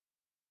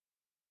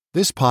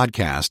This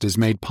podcast is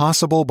made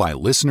possible by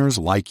listeners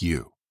like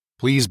you.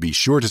 Please be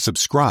sure to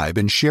subscribe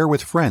and share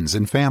with friends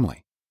and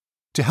family.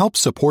 To help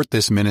support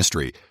this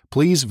ministry,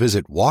 please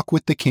visit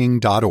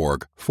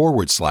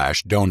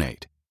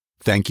walkwiththeking.org/donate.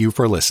 Thank you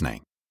for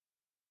listening.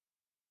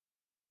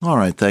 All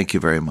right, thank you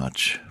very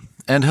much.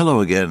 And hello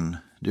again,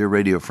 dear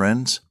radio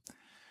friends.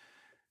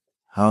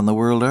 How in the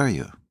world are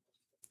you?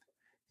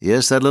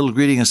 Yes, that little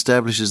greeting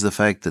establishes the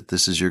fact that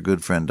this is your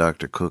good friend,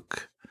 Dr.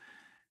 Cook.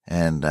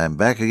 And I'm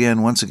back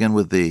again, once again,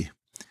 with the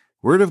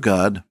Word of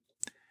God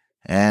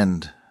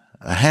and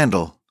a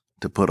handle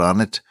to put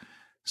on it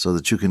so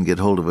that you can get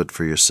hold of it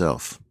for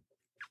yourself.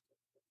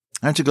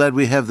 Aren't you glad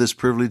we have this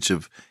privilege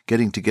of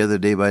getting together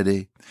day by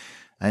day?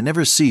 I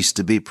never cease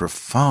to be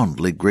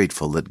profoundly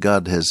grateful that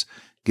God has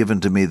given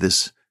to me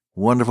this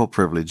wonderful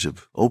privilege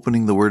of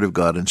opening the Word of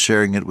God and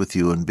sharing it with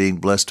you and being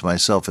blessed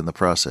myself in the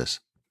process.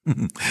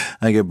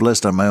 I get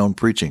blessed on my own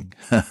preaching.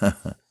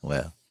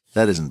 Well,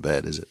 that isn't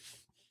bad, is it?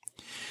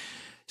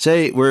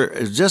 Say,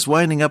 we're just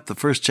winding up the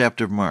first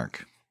chapter of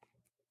Mark.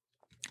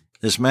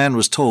 This man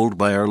was told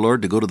by our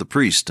Lord to go to the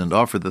priest and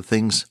offer the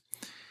things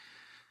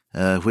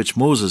which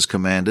Moses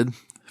commanded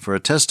for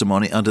a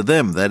testimony unto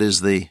them, that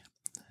is, the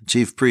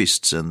chief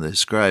priests and the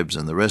scribes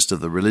and the rest of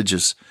the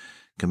religious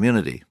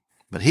community.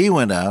 But he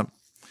went out,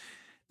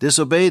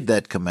 disobeyed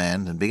that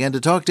command, and began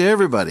to talk to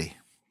everybody.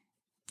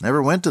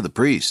 Never went to the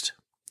priest.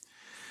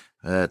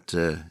 But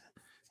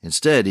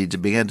instead, he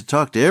began to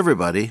talk to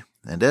everybody,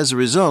 and as a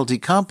result, he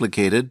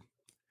complicated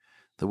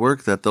the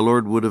work that the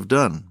Lord would have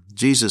done.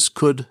 Jesus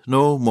could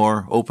no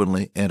more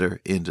openly enter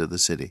into the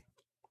city,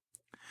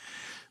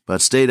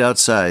 but stayed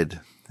outside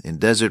in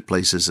desert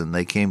places, and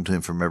they came to him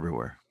from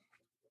everywhere.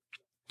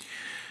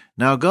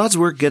 Now, God's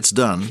work gets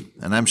done,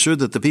 and I'm sure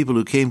that the people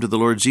who came to the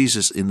Lord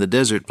Jesus in the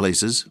desert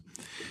places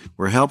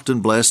were helped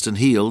and blessed and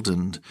healed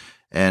and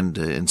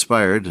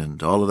inspired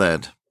and all of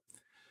that.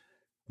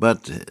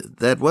 But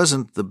that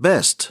wasn't the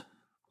best.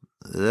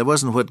 That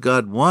wasn't what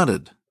God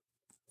wanted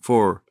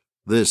for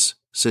this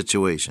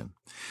situation.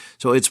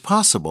 So it's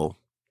possible,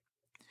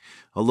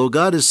 although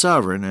God is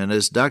sovereign, and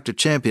as Dr.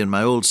 Champion,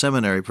 my old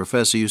seminary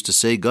professor, used to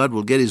say, God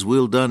will get his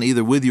will done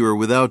either with you or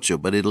without you,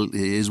 but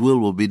his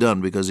will be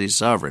done because he's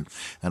sovereign.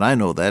 And I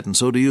know that, and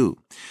so do you.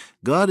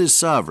 God is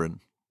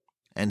sovereign,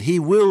 and he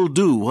will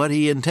do what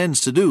he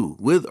intends to do,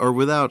 with or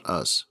without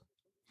us.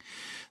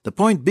 The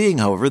point being,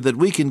 however, that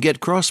we can get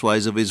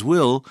crosswise of his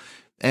will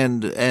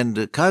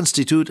and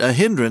constitute a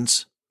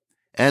hindrance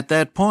at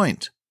that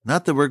point.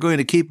 Not that we're going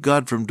to keep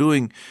God from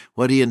doing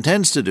what he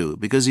intends to do,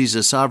 because he's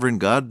a sovereign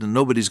God and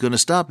nobody's going to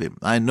stop him.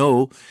 I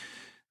know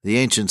the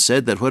ancients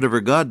said that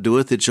whatever God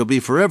doeth, it shall be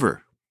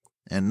forever,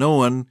 and no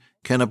one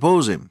can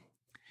oppose him.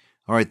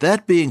 All right,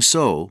 that being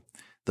so,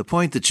 the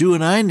point that you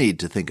and I need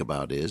to think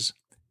about is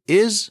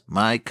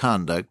my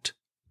conduct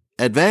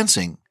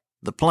advancing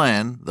the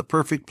plan, the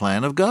perfect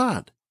plan of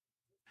God?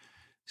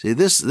 See,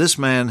 this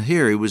man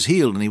here, he was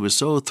healed, and he was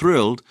so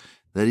thrilled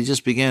that he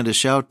just began to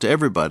shout to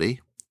everybody.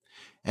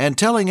 And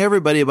telling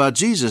everybody about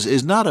Jesus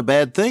is not a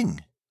bad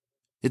thing.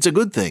 It's a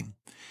good thing.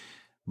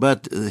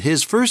 But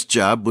his first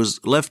job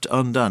was left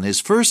undone. His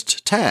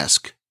first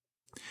task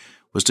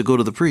was to go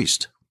to the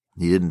priest.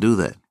 He didn't do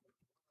that.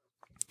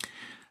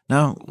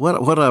 Now,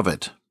 what of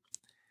it?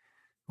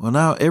 Well,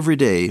 now every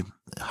day,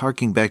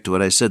 harking back to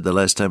what I said the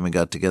last time we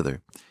got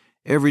together,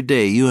 every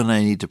day you and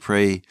I need to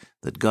pray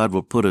that God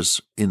will put us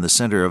in the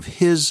center of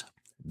his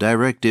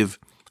directive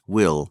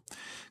will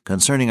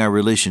concerning our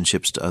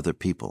relationships to other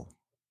people.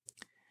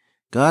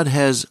 God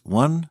has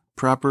one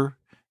proper,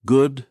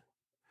 good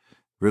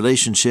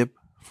relationship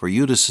for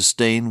you to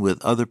sustain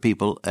with other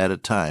people at a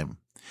time.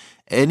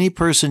 Any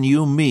person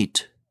you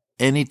meet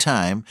any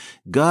time,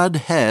 God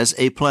has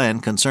a plan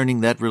concerning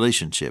that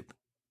relationship.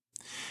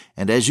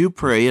 And as you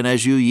pray and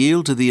as you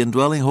yield to the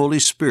indwelling Holy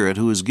Spirit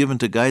who is given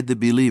to guide the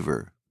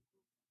believer,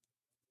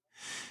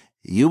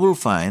 you will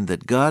find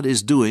that God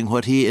is doing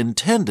what he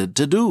intended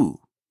to do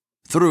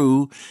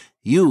through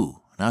you.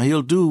 Now,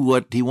 he'll do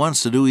what he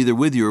wants to do either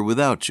with you or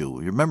without you.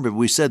 Remember,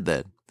 we said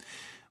that.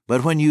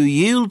 But when you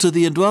yield to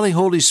the indwelling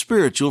Holy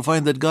Spirit, you'll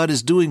find that God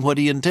is doing what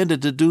he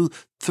intended to do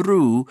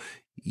through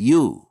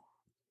you.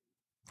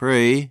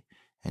 Pray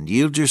and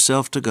yield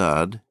yourself to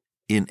God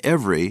in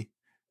every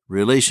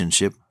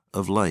relationship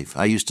of life.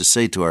 I used to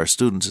say to our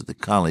students at the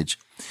college,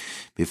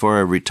 before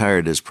I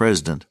retired as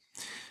president,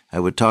 I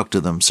would talk to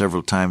them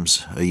several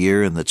times a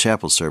year in the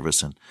chapel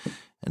service, and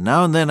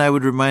now and then I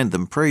would remind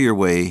them, pray your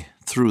way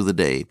through the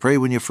day. Pray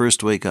when you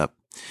first wake up.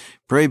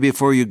 Pray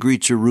before you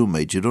greet your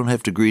roommate. You don't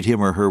have to greet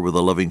him or her with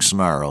a loving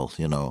snarl,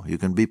 You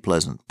can be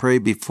pleasant. Pray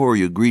before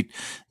you greet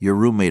your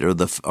roommate or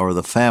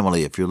the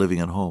family if you're living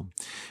at home.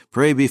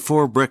 Pray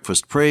before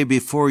breakfast. Pray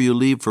before you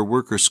leave for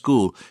work or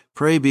school.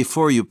 Pray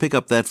before you pick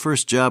up that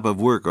first job of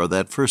work or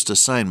that first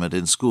assignment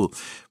in school.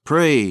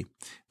 Pray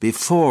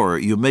before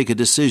you make a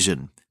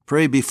decision.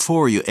 Pray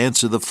before you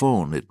answer the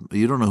phone.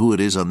 You don't know who it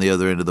is on the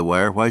other end of the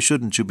wire. Why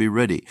shouldn't you be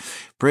ready?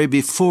 Pray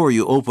before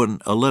you open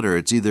a letter.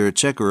 It's either a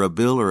check or a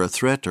bill or a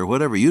threat or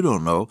whatever. You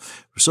don't know.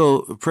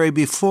 So pray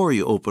before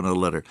you open a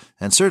letter.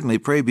 And certainly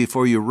pray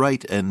before you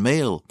write and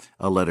mail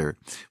a letter.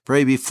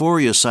 Pray before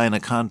you sign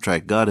a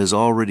contract. God has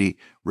already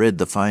read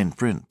the fine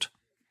print.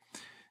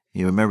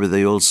 You remember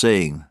the old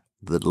saying,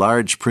 the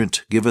large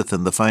print giveth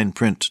and the fine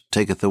print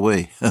taketh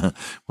away.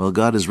 Well,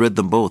 God has read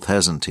them both,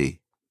 hasn't He?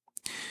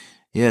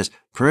 Yes,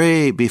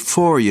 pray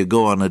before you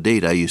go on a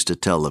date, I used to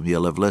tell them.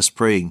 You'll have less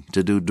praying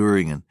to do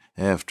during and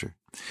after.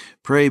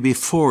 Pray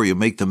before you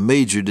make the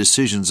major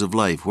decisions of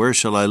life. Where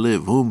shall I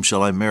live? Whom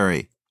shall I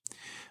marry?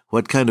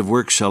 What kind of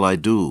work shall I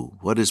do?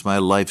 What is my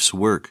life's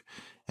work?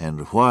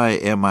 And why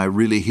am I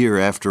really here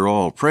after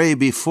all? Pray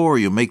before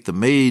you make the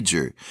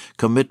major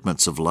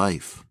commitments of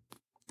life.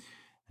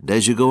 And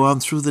as you go on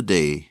through the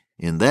day,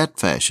 in that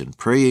fashion,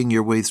 praying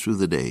your way through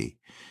the day,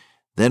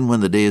 then when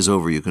the day is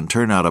over, you can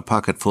turn out a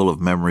pocket full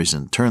of memories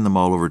and turn them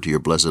all over to your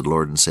blessed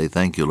Lord and say,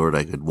 thank you, Lord,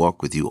 I could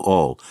walk with you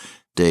all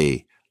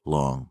day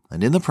long.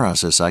 And in the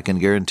process, I can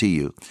guarantee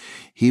you,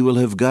 He will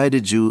have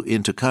guided you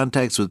into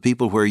contacts with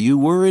people where you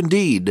were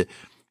indeed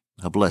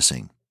a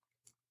blessing.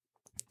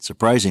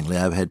 Surprisingly,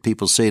 I've had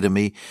people say to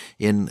me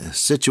in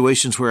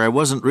situations where I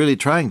wasn't really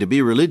trying to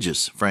be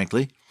religious,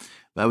 frankly.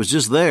 I was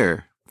just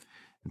there.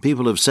 And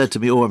people have said to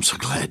me, oh, I'm so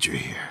glad you're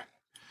here.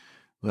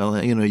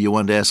 Well, you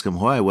want to ask them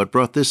why. What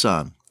brought this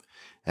on?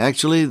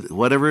 Actually,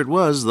 whatever it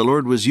was, the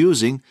Lord was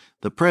using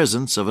the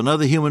presence of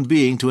another human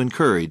being to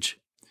encourage.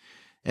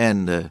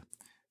 And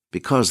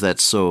because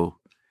that's so,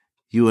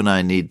 you and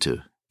I need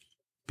to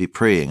be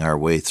praying our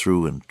way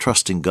through and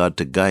trusting God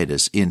to guide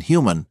us in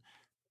human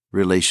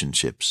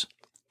relationships.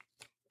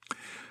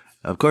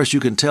 Of course, you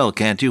can tell,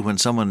 can't you, when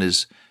someone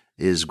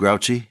is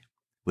grouchy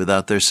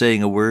without their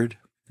saying a word?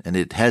 And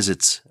it has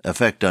its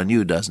effect on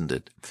you, doesn't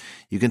it?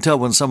 You can tell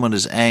when someone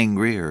is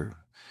angry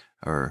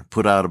or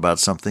put out about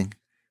something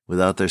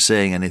without their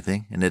saying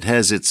anything, and it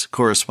has its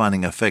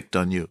corresponding effect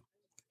on you.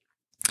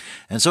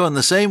 And so in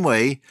the same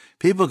way,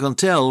 people can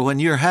tell when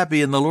you're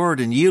happy in the Lord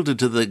and yielded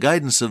to the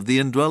guidance of the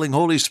indwelling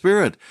Holy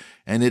Spirit,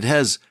 and it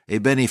has a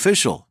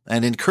beneficial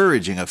and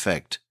encouraging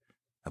effect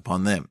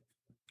upon them.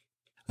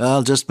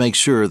 Well, just make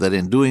sure that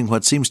in doing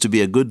what seems to be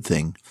a good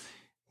thing,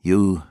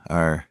 you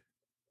are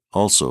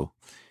also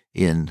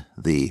in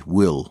the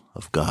will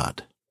of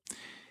God.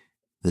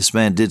 This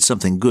man did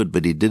something good,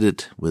 but he did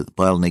it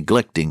while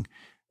neglecting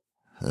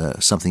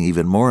something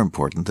even more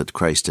important that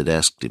Christ had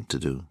asked him to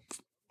do.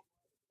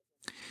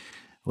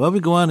 Well, we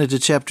go on into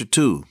chapter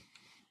 2.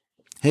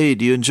 Hey,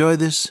 do you enjoy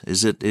this?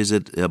 Is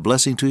it a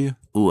blessing to you?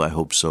 Ooh, I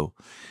hope so.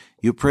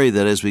 You pray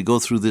that as we go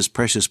through this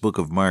precious book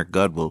of Mark,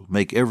 God will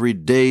make every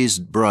day's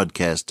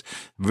broadcast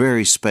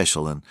very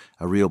special and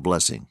a real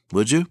blessing.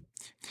 Would you?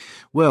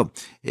 Well,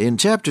 in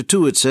chapter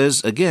 2 it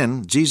says,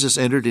 again, Jesus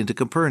entered into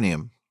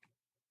Capernaum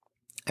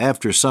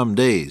after some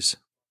days.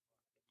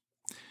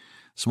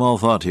 Small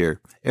thought here.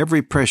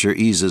 Every pressure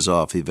eases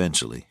off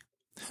eventually.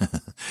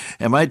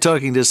 Am I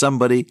talking to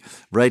somebody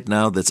right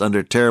now that's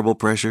under terrible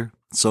pressure,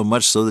 so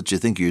much so that you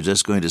think you're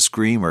just going to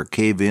scream or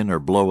cave in or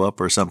blow up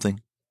or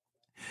something?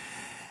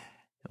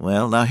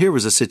 Well, now here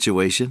was a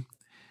situation.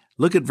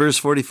 Look at verse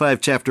 45,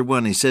 chapter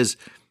 1. He says,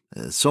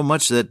 so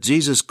much that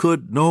Jesus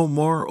could no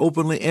more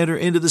openly enter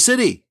into the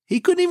city. He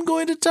couldn't even go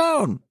into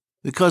town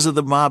because of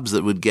the mobs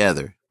that would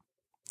gather.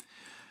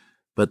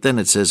 But then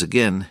it says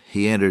again,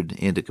 he entered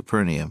into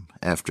Capernaum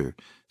after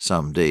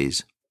some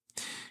days.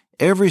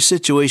 Every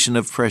situation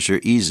of pressure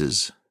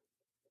eases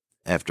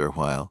after a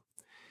while.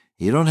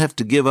 You don't have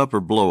to give up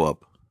or blow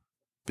up,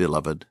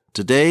 beloved.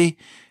 Today,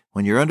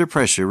 when you're under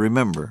pressure,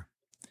 remember,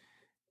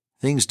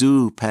 things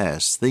do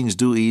pass. Things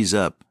do ease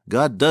up.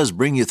 God does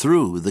bring you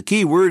through. The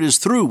key word is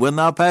through. When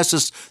thou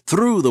passest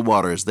through the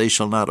waters, they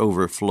shall not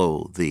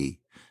overflow thee.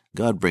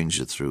 God brings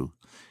you through.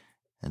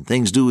 And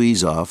things do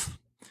ease off.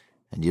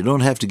 And you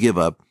don't have to give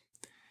up.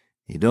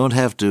 You don't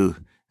have to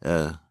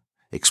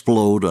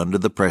explode under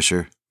the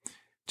pressure.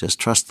 Just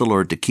trust the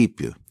Lord to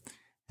keep you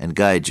and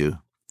guide you,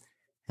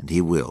 and He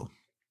will.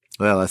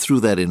 Well, I threw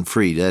that in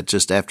free. That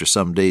just after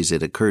some days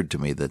it occurred to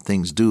me that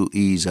things do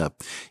ease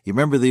up. You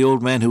remember the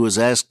old man who was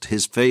asked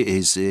his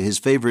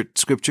favorite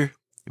scripture?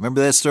 You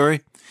remember that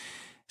story? He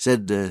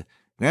said,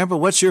 Grandpa,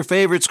 what's your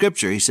favorite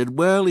scripture? He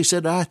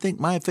said, I think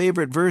my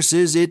favorite verse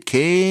is, it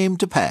came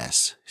to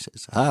pass. He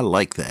says, I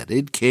like that.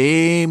 It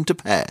came to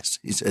pass.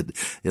 He said,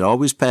 it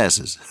always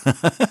passes.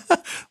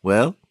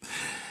 Well,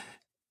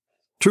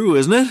 true,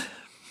 isn't it?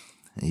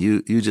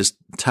 You just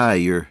tie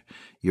your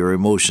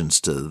emotions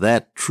to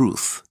that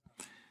truth,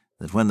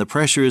 that when the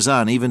pressure is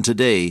on, even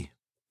today,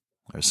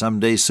 or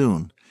someday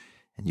soon,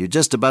 and you're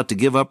just about to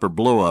give up or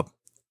blow up,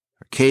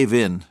 or cave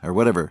in, or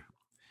whatever,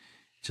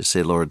 just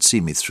say, Lord,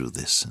 see me through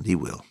this, and He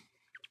will.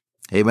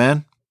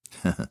 Amen?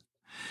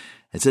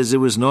 It says it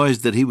was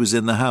noised that He was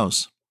in the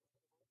house.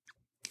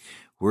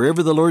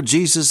 Wherever the Lord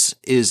Jesus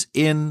is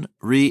in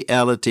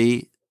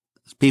reality,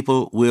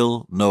 people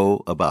will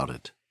know about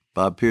it.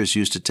 Bob Pierce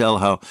used to tell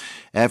how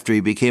after he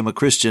became a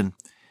Christian,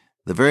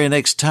 The very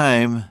next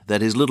time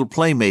that his little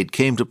playmate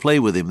came to play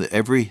with him,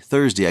 every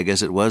Thursday, I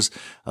guess it was,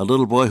 a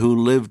little boy who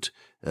lived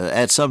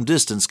at some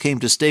distance came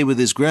to stay with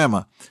his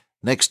grandma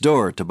next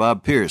door to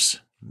Bob Pierce.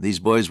 These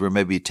boys were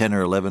maybe 10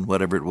 or 11,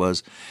 whatever it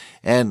was.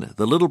 And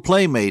the little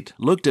playmate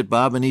looked at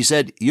Bob and he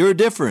said, "You're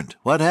different.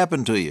 What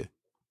happened to you?"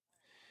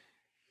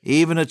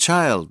 Even a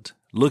child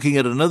looking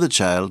at another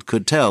child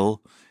could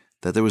tell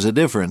that there was a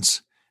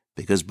difference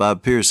because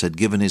Bob Pierce had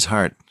given his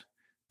heart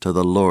to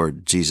the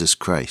Lord Jesus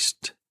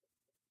Christ.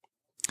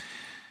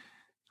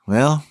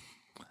 Well,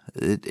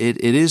 it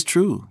is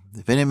true.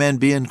 If any man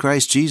be in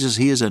Christ Jesus,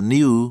 he is a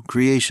new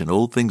creation.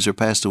 Old things are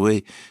passed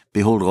away.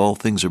 Behold, all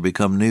things are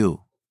become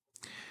new.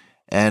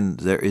 And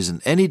there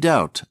isn't any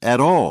doubt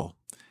at all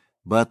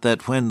but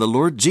that when the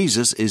Lord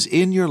Jesus is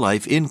in your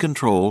life, in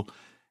control,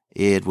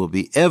 it will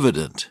be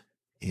evident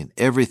in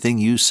everything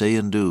you say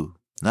and do.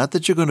 Not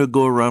that you're going to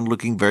go around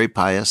looking very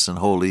pious and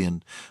holy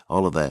and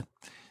all of that.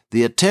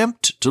 The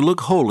attempt to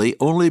look holy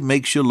only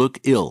makes you look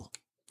ill.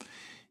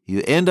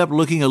 You end up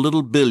looking a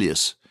little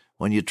bilious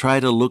when you try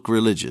to look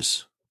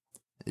religious.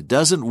 It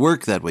doesn't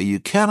work that way. You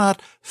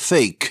cannot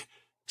fake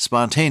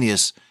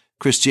spontaneous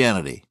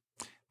Christianity.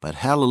 But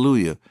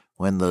hallelujah,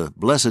 when the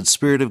blessed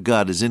Spirit of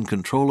God is in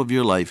control of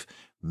your life,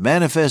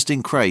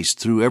 manifesting Christ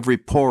through every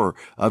pore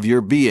of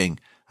your being,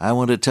 I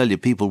want to tell you,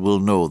 people will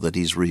know that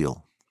He's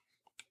real.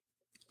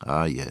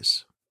 Ah,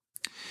 yes.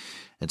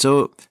 And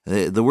so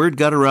the word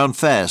got around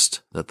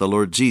fast that the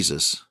Lord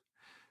Jesus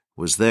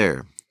was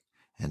there.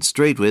 And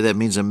straightway, that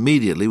means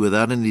immediately,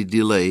 without any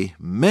delay,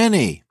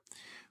 many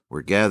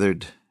were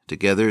gathered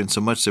together,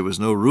 insomuch there was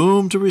no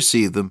room to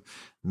receive them,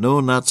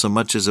 no, not so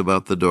much as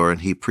about the door,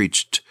 and he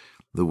preached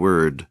the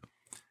word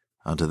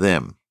unto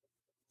them.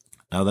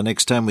 Now, the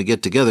next time we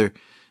get together,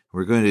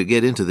 we're going to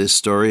get into this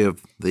story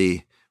of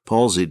the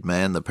palsied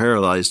man, the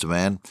paralyzed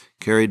man,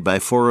 carried by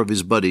 4 of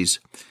his buddies,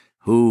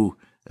 who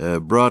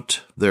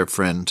brought their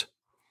friend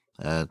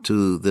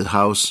to the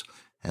house,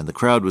 and the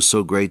crowd was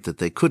so great that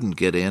they couldn't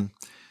get in.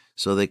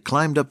 So they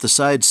climbed up the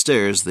side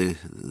stairs.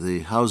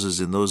 The houses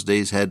in those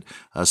days had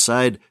a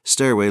side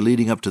stairway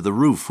leading up to the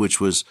roof, which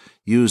was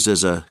used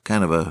as a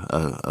kind of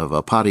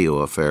a patio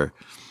affair.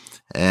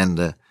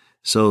 And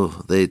so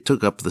they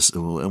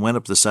went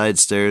up the side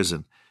stairs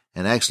and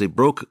actually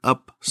broke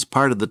up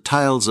part of the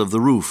tiles of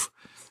the roof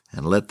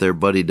and let their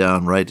buddy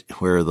down right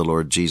where the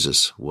Lord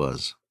Jesus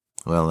was.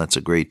 Well, that's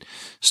a great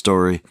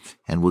story,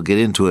 and we'll get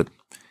into it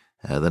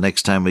the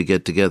next time we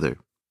get together.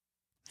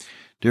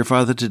 Dear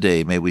Father,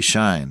 today may we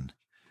shine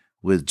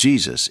with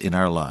Jesus in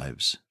our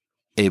lives.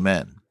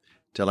 Amen.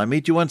 Till I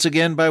meet you once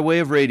again by way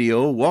of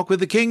radio, walk with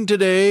the King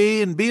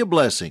today and be a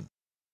blessing.